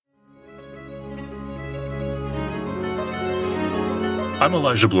I'm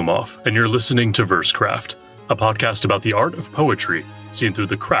Elijah Blumoff, and you're listening to Versecraft, a podcast about the art of poetry seen through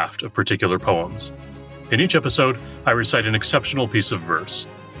the craft of particular poems. In each episode, I recite an exceptional piece of verse,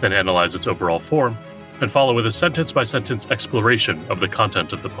 then analyze its overall form, and follow with a sentence-by-sentence exploration of the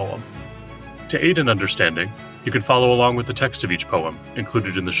content of the poem. To aid in understanding, you can follow along with the text of each poem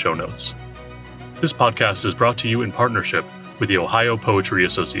included in the show notes. This podcast is brought to you in partnership with the Ohio Poetry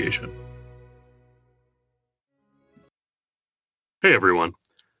Association. Hey everyone.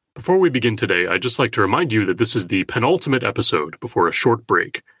 Before we begin today, I'd just like to remind you that this is the penultimate episode before a short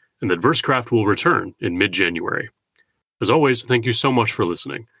break, and that Versecraft will return in mid-January. As always, thank you so much for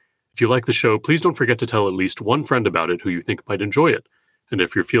listening. If you like the show, please don't forget to tell at least one friend about it who you think might enjoy it. And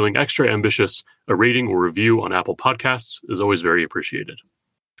if you're feeling extra ambitious, a rating or review on Apple Podcasts is always very appreciated.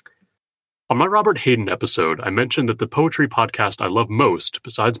 On my Robert Hayden episode, I mentioned that the poetry podcast I love most,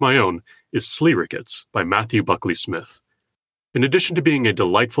 besides my own, is Sleerickets by Matthew Buckley Smith. In addition to being a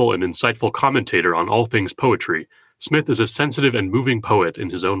delightful and insightful commentator on all things poetry, Smith is a sensitive and moving poet in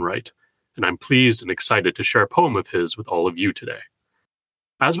his own right, and I'm pleased and excited to share a poem of his with all of you today.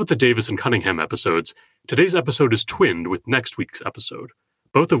 As with the Davis and Cunningham episodes, today's episode is twinned with next week's episode,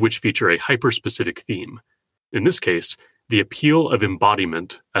 both of which feature a hyper-specific theme. In this case, the appeal of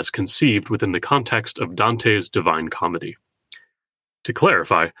embodiment as conceived within the context of Dante's Divine Comedy. To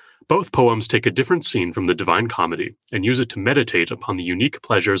clarify, both poems take a different scene from the Divine Comedy and use it to meditate upon the unique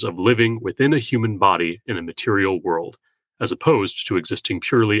pleasures of living within a human body in a material world, as opposed to existing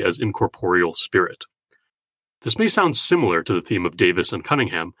purely as incorporeal spirit. This may sound similar to the theme of Davis and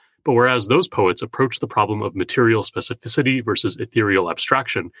Cunningham, but whereas those poets approach the problem of material specificity versus ethereal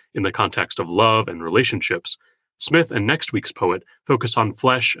abstraction in the context of love and relationships, Smith and next week's poet focus on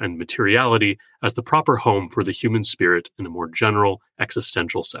flesh and materiality as the proper home for the human spirit in a more general,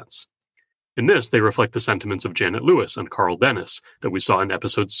 existential sense. In this, they reflect the sentiments of Janet Lewis and Carl Dennis that we saw in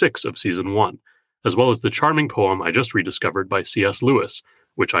episode 6 of season 1, as well as the charming poem I just rediscovered by C.S. Lewis,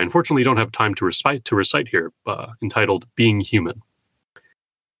 which I unfortunately don't have time to recite here, entitled Being Human.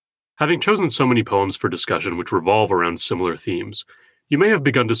 Having chosen so many poems for discussion which revolve around similar themes, you may have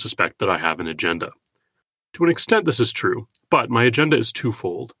begun to suspect that I have an agenda. To an extent, this is true, but my agenda is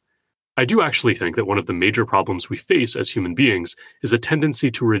twofold. I do actually think that one of the major problems we face as human beings is a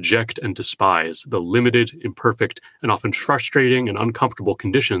tendency to reject and despise the limited, imperfect, and often frustrating and uncomfortable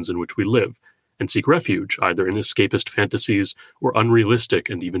conditions in which we live, and seek refuge either in escapist fantasies or unrealistic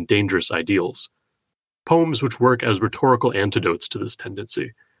and even dangerous ideals. Poems which work as rhetorical antidotes to this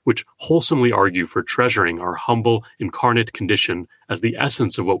tendency, which wholesomely argue for treasuring our humble, incarnate condition as the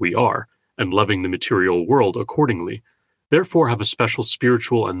essence of what we are, and loving the material world accordingly, therefore have a special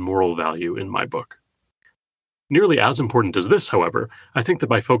spiritual and moral value in my book. Nearly as important as this, however, I think that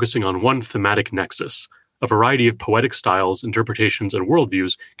by focusing on one thematic nexus, a variety of poetic styles, interpretations, and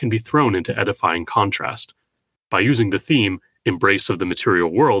worldviews can be thrown into edifying contrast. By using the theme, embrace of the material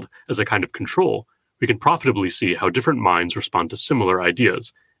world, as a kind of control, we can profitably see how different minds respond to similar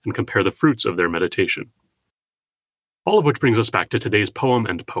ideas and compare the fruits of their meditation. All of which brings us back to today's poem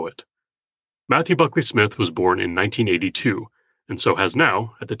and poet. Matthew Buckley Smith was born in 1982, and so has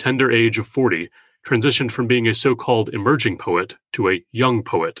now, at the tender age of 40, transitioned from being a so-called emerging poet to a young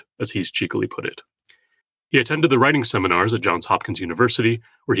poet, as he's cheekily put it. He attended the writing seminars at Johns Hopkins University,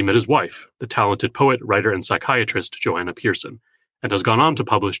 where he met his wife, the talented poet, writer, and psychiatrist Joanna Pearson, and has gone on to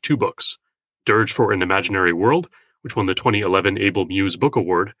publish 2 books, Dirge for an Imaginary World, which won the 2011 Able Muse Book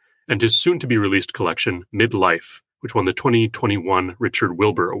Award, and his soon-to-be-released collection, Midlife, which won the 2021 Richard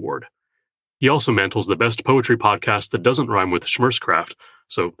Wilbur Award. He also mantles the best poetry podcast that doesn't rhyme with Schmerscraft,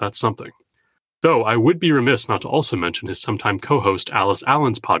 so that's something. Though I would be remiss not to also mention his sometime co-host Alice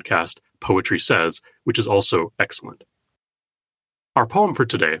Allen's podcast, Poetry Says, which is also excellent. Our poem for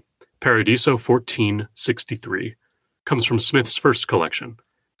today, Paradiso 1463, comes from Smith's first collection,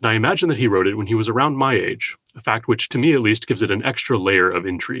 and I imagine that he wrote it when he was around my age, a fact which to me at least gives it an extra layer of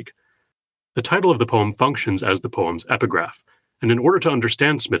intrigue. The title of the poem functions as the poem's epigraph, and in order to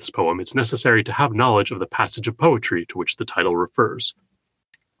understand Smith's poem, it's necessary to have knowledge of the passage of poetry to which the title refers.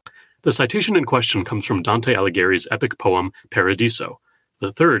 The citation in question comes from Dante Alighieri's epic poem Paradiso,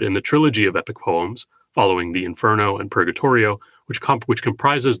 the third in the trilogy of epic poems, following the Inferno and Purgatorio, which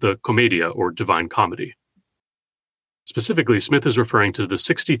comprises the Commedia, or Divine Comedy. Specifically, Smith is referring to the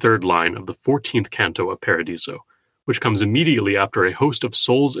 63rd line of the 14th canto of Paradiso, which comes immediately after a host of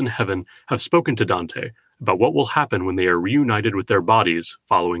souls in heaven have spoken to Dante about what will happen when they are reunited with their bodies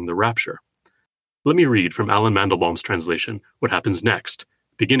following the rapture. Let me read from Alan Mandelbaum's translation what happens next,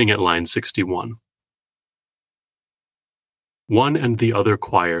 beginning at line 61. One and the other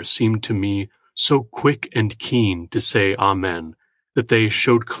choir seemed to me so quick and keen to say Amen, that they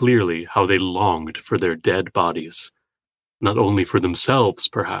showed clearly how they longed for their dead bodies, not only for themselves,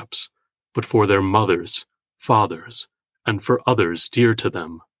 perhaps, but for their mothers, fathers, and for others dear to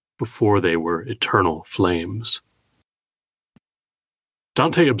them before they were eternal flames.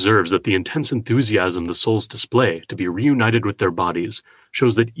 Dante observes that the intense enthusiasm the souls display to be reunited with their bodies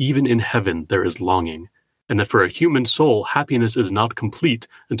shows that even in heaven there is longing, and that for a human soul happiness is not complete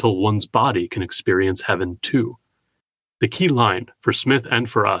until one's body can experience heaven too. The key line for Smith and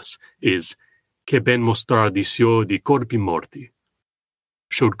for us is "che ben mostradisio di corpi morti,"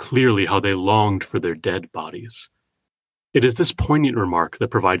 showed clearly how they longed for their dead bodies. It is this poignant remark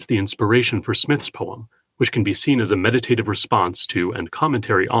that provides the inspiration for Smith's poem, which can be seen as a meditative response to and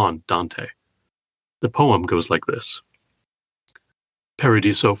commentary on Dante. The poem goes like this.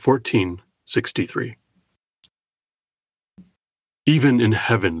 Paradiso 14:63. Even in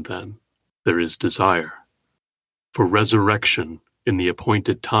heaven, then, there is desire for resurrection in the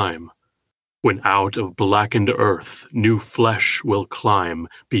appointed time, when out of blackened earth new flesh will climb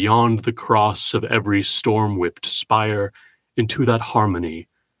beyond the cross of every storm-whipped spire into that harmony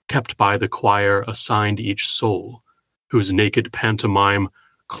kept by the choir assigned each soul, whose naked pantomime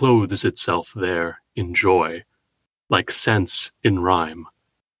clothes itself there in joy, like sense in rhyme,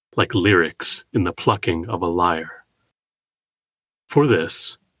 like lyrics in the plucking of a lyre. For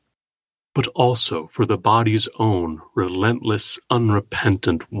this, but also for the body's own relentless,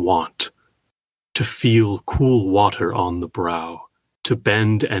 unrepentant want, to feel cool water on the brow, to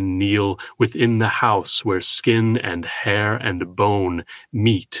bend and kneel within the house where skin and hair and bone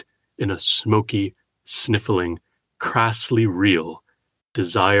meet in a smoky, sniffling, crassly real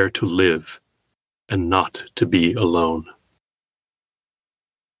desire to live and not to be alone.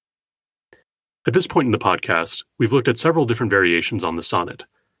 At this point in the podcast, we've looked at several different variations on the sonnet,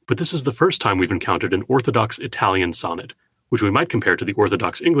 but this is the first time we've encountered an orthodox Italian sonnet, which we might compare to the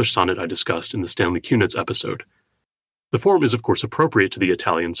orthodox English sonnet I discussed in the Stanley Kunitz episode. The form is of course appropriate to the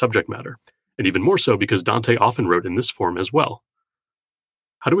Italian subject matter, and even more so because Dante often wrote in this form as well.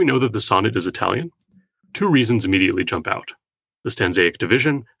 How do we know that the sonnet is Italian? Two reasons immediately jump out: the stanzaic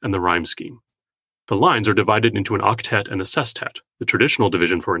division and the rhyme scheme. The lines are divided into an octet and a sestet, the traditional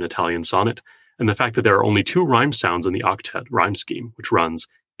division for an Italian sonnet, and the fact that there are only two rhyme sounds in the octet rhyme scheme, which runs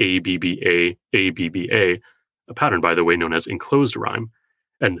A-B-B-A, A-B-B-A, a pattern, by the way, known as enclosed rhyme,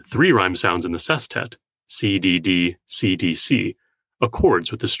 and three rhyme sounds in the sestet, C-D-D, C-D-C,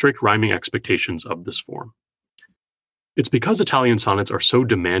 accords with the strict rhyming expectations of this form. It's because Italian sonnets are so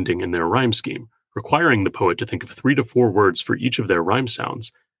demanding in their rhyme scheme, requiring the poet to think of 3 to 4 words for each of their rhyme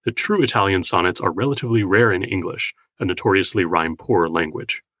sounds, that true Italian sonnets are relatively rare in English, a notoriously rhyme-poor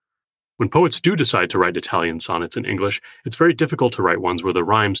language. When poets do decide to write Italian sonnets in English, it's very difficult to write ones where the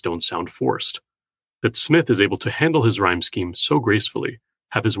rhymes don't sound forced. That Smith is able to handle his rhyme scheme so gracefully,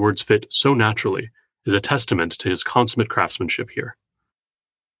 have his words fit so naturally, is a testament to his consummate craftsmanship here.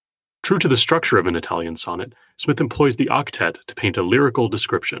 True to the structure of an Italian sonnet, Smith employs the octet to paint a lyrical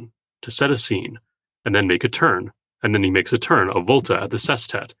description, to set a scene, and then make a turn, and then he makes a turn, a volta at the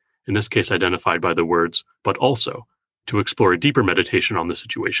sestet, in this case identified by the words, but also, to explore a deeper meditation on the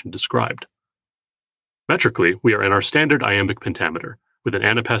situation described. Metrically, we are in our standard iambic pentameter, with an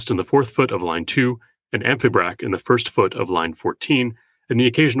anapest in the 4th foot of line 2, an amphibrach in the 1st foot of line 14, and the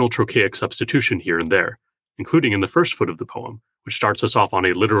occasional trochaic substitution here and there, including in the 1st foot of the poem, which starts us off on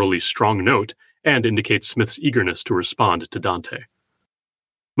a literally strong note and indicates Smith's eagerness to respond to Dante.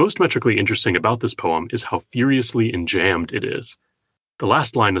 Most metrically interesting about this poem is how furiously enjammed it is. The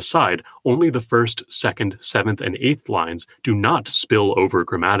last line aside, only the 1st, 2nd, 7th, and 8th lines do not spill over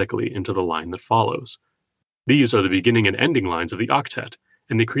grammatically into the line that follows. These are the beginning and ending lines of the octet,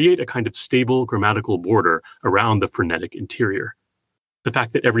 and they create a kind of stable grammatical border around the frenetic interior. The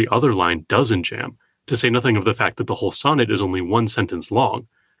fact that every other line doesn't jam, to say nothing of the fact that the whole sonnet is only one sentence long,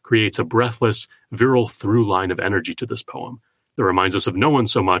 creates a breathless, virile through line of energy to this poem that reminds us of no one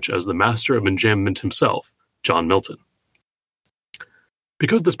so much as the master of enjambment himself, John Milton.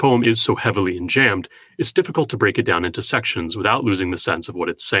 Because this poem is so heavily enjammed, it's difficult to break it down into sections without losing the sense of what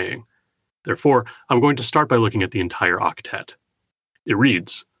it's saying. Therefore, I'm going to start by looking at the entire octet. It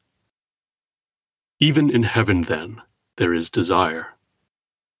reads, "Even in heaven, then, there is desire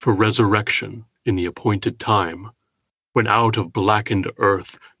for resurrection in the appointed time, when out of blackened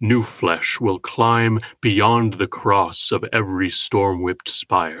earth new flesh will climb beyond the cross of every storm-whipped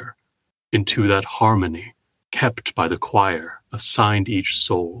spire, into that harmony kept by the choir assigned each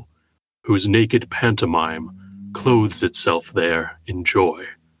soul, whose naked pantomime clothes itself there in joy,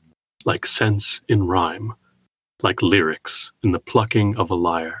 like sense in rhyme, like lyrics in the plucking of a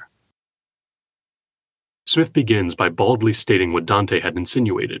lyre." Smith begins by baldly stating what Dante had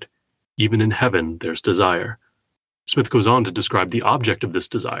insinuated: even in heaven there's desire. Smith goes on to describe the object of this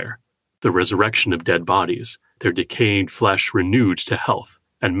desire: the resurrection of dead bodies, their decayed flesh renewed to health,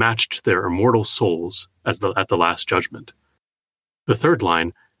 and matched to their immortal souls at the last judgment. The third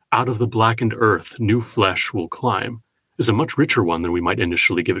line, out of the blackened earth new flesh will climb, is a much richer one than we might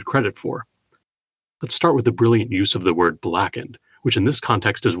initially give it credit for. Let's start with the brilliant use of the word blackened, which in this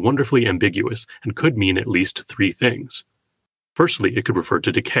context is wonderfully ambiguous and could mean at least three things. Firstly, it could refer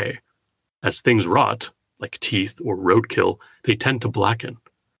to decay. As things rot, like teeth or roadkill, they tend to blacken.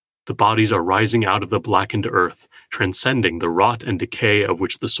 The bodies are rising out of the blackened earth, transcending the rot and decay of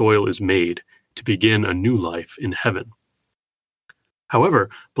which the soil is made, to begin a new life in heaven.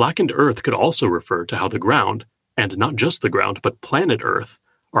 However, blackened earth could also refer to how the ground, and not just the ground, but planet Earth,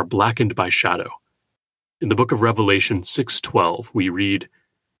 are blackened by shadow. In the book of Revelation 6:12, we read,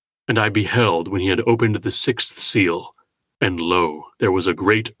 "And I beheld when he had opened the sixth seal, and lo, there was a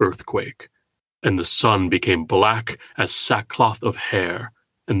great earthquake, and the sun became black as sackcloth of hair,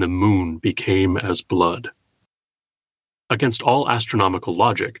 and the moon became as blood." Against all astronomical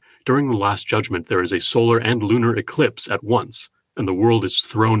logic, during the Last Judgment there is a solar and lunar eclipse at once, and the world is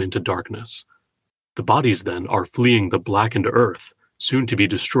thrown into darkness. The bodies, then, are fleeing the blackened earth, soon to be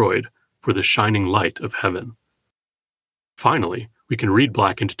destroyed, for the shining light of heaven. Finally, we can read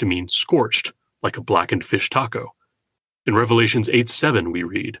blackened to mean scorched, like a blackened fish taco. In Revelations 8:7 we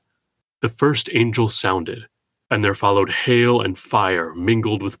read, "The first angel sounded, and there followed hail and fire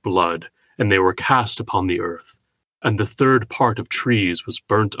mingled with blood, and they were cast upon the earth. And the third part of trees was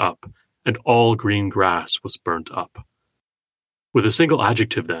burnt up, and all green grass was burnt up." With a single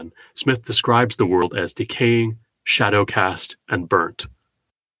adjective, then, Smith describes the world as decaying, shadow-cast, and burnt.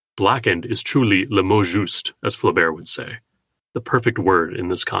 Blackened is truly le mot juste, as Flaubert would say, the perfect word in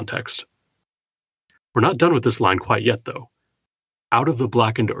this context. We're not done with this line quite yet, though. Out of the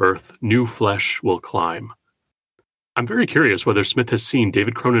blackened earth, new flesh will climb. I'm very curious whether Smith has seen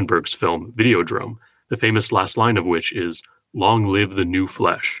David Cronenberg's film Videodrome, the famous last line of which is, "Long live the new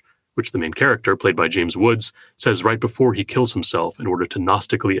flesh," which the main character, played by James Woods, says right before he kills himself in order to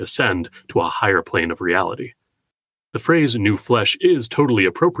gnostically ascend to a higher plane of reality. The phrase new flesh is totally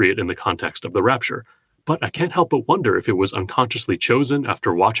appropriate in the context of the rapture, but I can't help but wonder if it was unconsciously chosen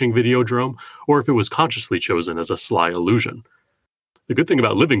after watching Videodrome, or if it was consciously chosen as a sly allusion. The good thing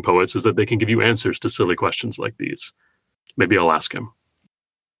about living poets is that they can give you answers to silly questions like these. Maybe I'll ask him.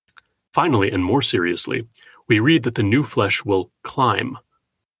 Finally, and more seriously, we read that the new flesh will climb.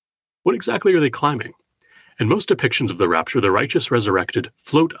 What exactly are they climbing? In most depictions of the rapture, the righteous resurrected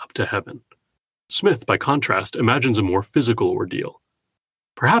float up to heaven. Smith, by contrast, imagines a more physical ordeal.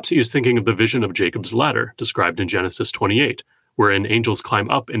 Perhaps he is thinking of the vision of Jacob's ladder, described in Genesis 28, wherein angels climb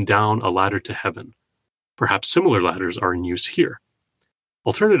up and down a ladder to heaven. Perhaps similar ladders are in use here.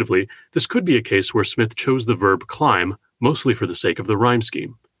 Alternatively, this could be a case where Smith chose the verb climb mostly for the sake of the rhyme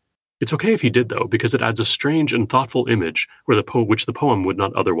scheme. It's okay if he did, though, because it adds a strange and thoughtful image which the poem would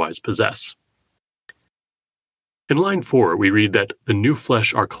not otherwise possess. In line 4, we read that the new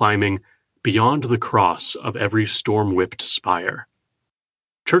flesh are climbing beyond the cross of every storm-whipped spire.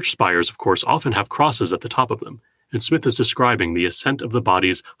 Church spires, of course, often have crosses at the top of them, and Smith is describing the ascent of the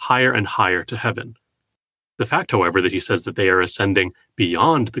bodies higher and higher to heaven. The fact, however, that he says that they are ascending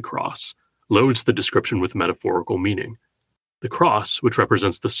beyond the cross loads the description with metaphorical meaning. The cross, which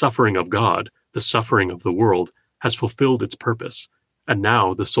represents the suffering of God, the suffering of the world, has fulfilled its purpose, and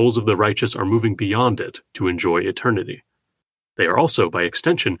now the souls of the righteous are moving beyond it to enjoy eternity. They are also, by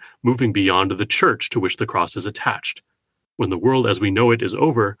extension, moving beyond the church to which the cross is attached. When the world as we know it is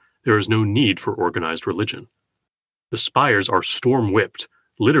over, there is no need for organized religion. The spires are storm-whipped,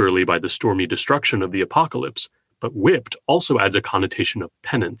 literally by the stormy destruction of the apocalypse, but whipped also adds a connotation of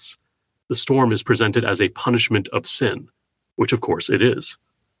penance. The storm is presented as a punishment of sin, which of course it is.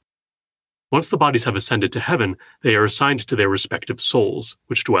 Once the bodies have ascended to heaven, they are assigned to their respective souls,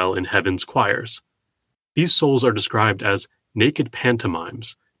 which dwell in heaven's choirs. These souls are described as naked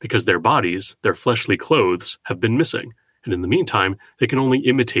pantomimes, because their bodies, their fleshly clothes, have been missing, and in the meantime, they can only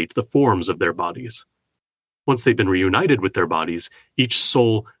imitate the forms of their bodies. Once they've been reunited with their bodies, each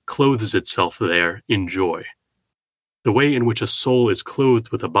soul clothes itself there in joy. The way in which a soul is clothed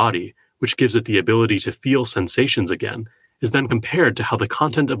with a body, which gives it the ability to feel sensations again, is then compared to how the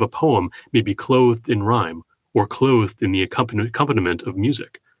content of a poem may be clothed in rhyme, or clothed in the accompaniment of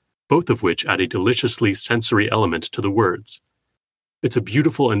music, both of which add a deliciously sensory element to the words. It's a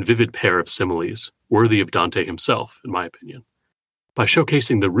beautiful and vivid pair of similes, worthy of Dante himself, in my opinion. By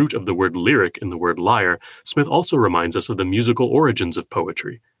showcasing the root of the word lyric in the word lyre, Smith also reminds us of the musical origins of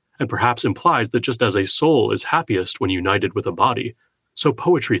poetry, and perhaps implies that just as a soul is happiest when united with a body, so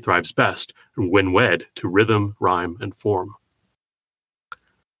poetry thrives best when wed to rhythm, rhyme, and form.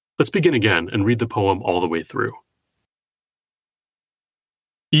 Let's begin again and read the poem all the way through.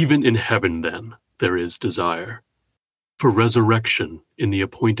 Even in heaven, then, there is desire for resurrection in the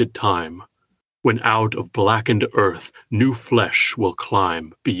appointed time, when out of blackened earth new flesh will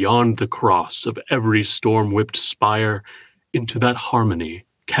climb beyond the cross of every storm-whipped spire into that harmony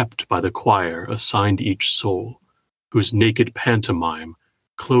kept by the choir assigned each soul, whose naked pantomime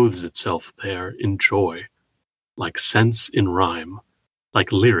clothes itself there in joy, like sense in rhyme,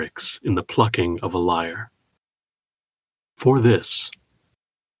 like lyrics in the plucking of a lyre. For this,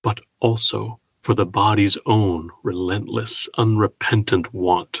 but also for the body's own relentless, unrepentant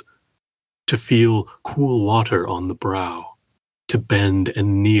want, to feel cool water on the brow, to bend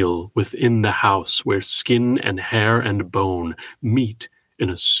and kneel within the house where skin and hair and bone meet in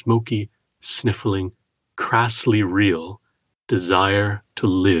a smoky, sniffling, crassly real desire to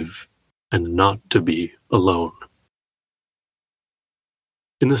live and not to be alone.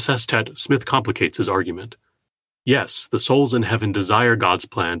 In the sestet, Smith complicates his argument. Yes, the souls in heaven desire God's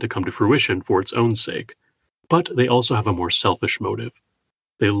plan to come to fruition for its own sake, but they also have a more selfish motive.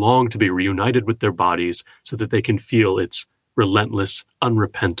 They long to be reunited with their bodies so that they can feel its relentless,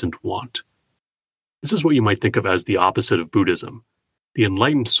 unrepentant want. This is what you might think of as the opposite of Buddhism. The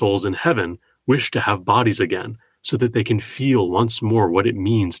enlightened souls in heaven wish to have bodies again so that they can feel once more what it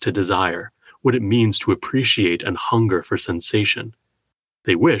means to desire, what it means to appreciate and hunger for sensation.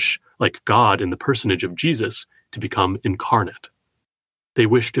 They wish, like God in the personage of Jesus, to become incarnate. They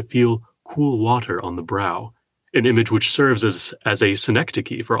wish to feel cool water on the brow, an image which serves as a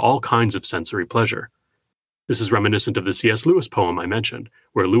synecdoche for all kinds of sensory pleasure. This is reminiscent of the C.S. Lewis poem I mentioned,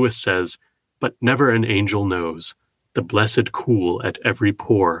 where Lewis says, "But never an angel knows the blessed cool at every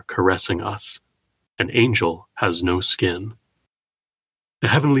pore caressing us. An angel has no skin." The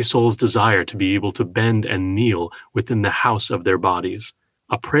heavenly souls desire to be able to bend and kneel within the house of their bodies,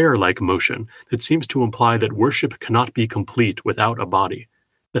 a prayer-like motion that seems to imply that worship cannot be complete without a body,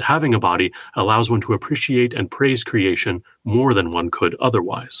 that having a body allows one to appreciate and praise creation more than one could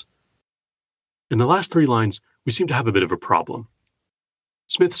otherwise. In the last three lines, we seem to have a bit of a problem.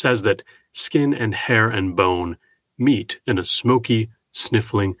 Smith says that skin and hair and bone meet in a smoky,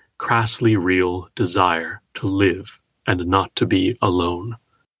 sniffling, crassly real desire to live and not to be alone.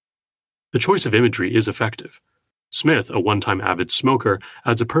 The choice of imagery is effective. Smith, a one-time avid smoker,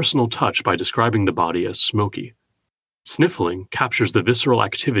 adds a personal touch by describing the body as smoky. Sniffling captures the visceral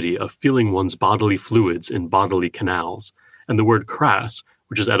activity of feeling one's bodily fluids in bodily canals, and the word crass,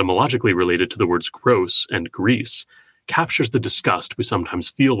 which is etymologically related to the words gross and grease, captures the disgust we sometimes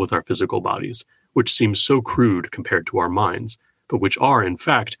feel with our physical bodies, which seem so crude compared to our minds, but which are, in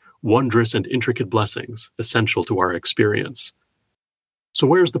fact, wondrous and intricate blessings essential to our experience. So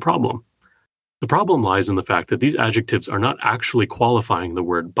where's the problem? The problem lies in the fact that these adjectives are not actually qualifying the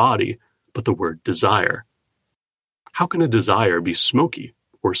word body, but the word desire. How can a desire be smoky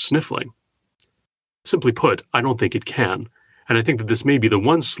or sniffling? Simply put, I don't think it can, and I think that this may be the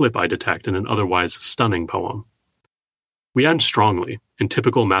one slip I detect in an otherwise stunning poem. We end strongly, in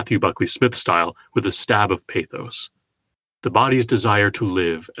typical Matthew Buckley Smith style, with a stab of pathos. The body's desire to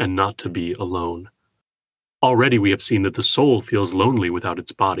live and not to be alone. Already we have seen that the soul feels lonely without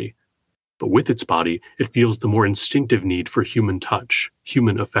its body, but with its body, it feels the more instinctive need for human touch,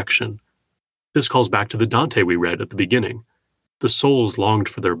 human affection. This calls back to the Dante we read at the beginning. The souls longed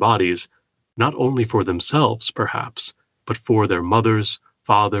for their bodies, not only for themselves, perhaps, but for their mothers,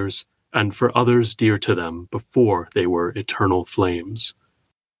 fathers, and for others dear to them before they were eternal flames.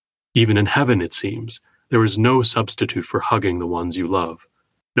 Even in heaven, it seems, there is no substitute for hugging the ones you love.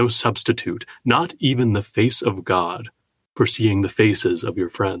 No substitute, not even the face of God, for seeing the faces of your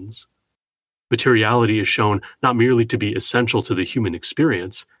friends. Materiality is shown not merely to be essential to the human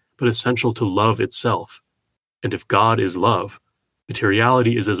experience, but essential to love itself. And if God is love,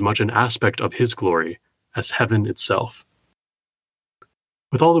 materiality is as much an aspect of His glory as heaven itself.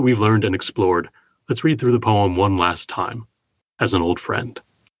 With all that we've learned and explored, let's read through the poem one last time, as an old friend.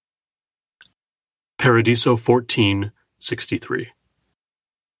 Paradiso 14:63.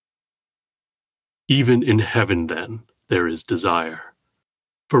 Even in heaven, then, there is desire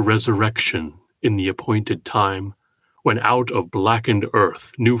for resurrection in the appointed time, when out of blackened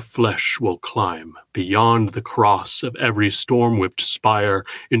earth new flesh will climb beyond the cross of every storm-whipped spire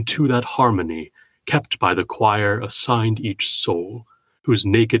into that harmony kept by the choir assigned each soul, whose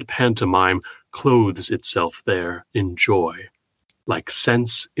naked pantomime clothes itself there in joy, like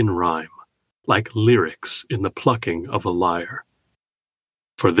sense in rhyme, like lyrics in the plucking of a lyre.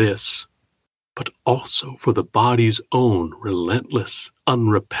 For this, but also for the body's own relentless,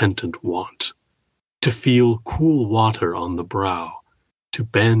 unrepentant want. To feel cool water on the brow, to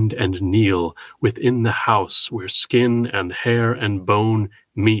bend and kneel within the house where skin and hair and bone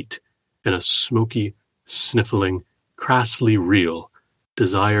meet in a smoky, sniffling, crassly real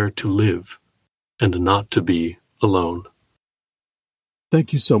desire to live and not to be alone.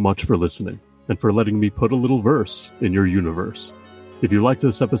 Thank you so much for listening and for letting me put a little verse in your universe. If you liked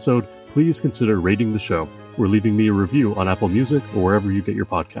this episode, please consider rating the show or leaving me a review on Apple Music or wherever you get your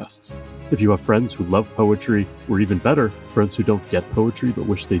podcasts. If you have friends who love poetry, or even better, friends who don't get poetry but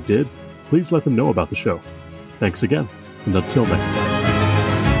wish they did, please let them know about the show. Thanks again, and until next time.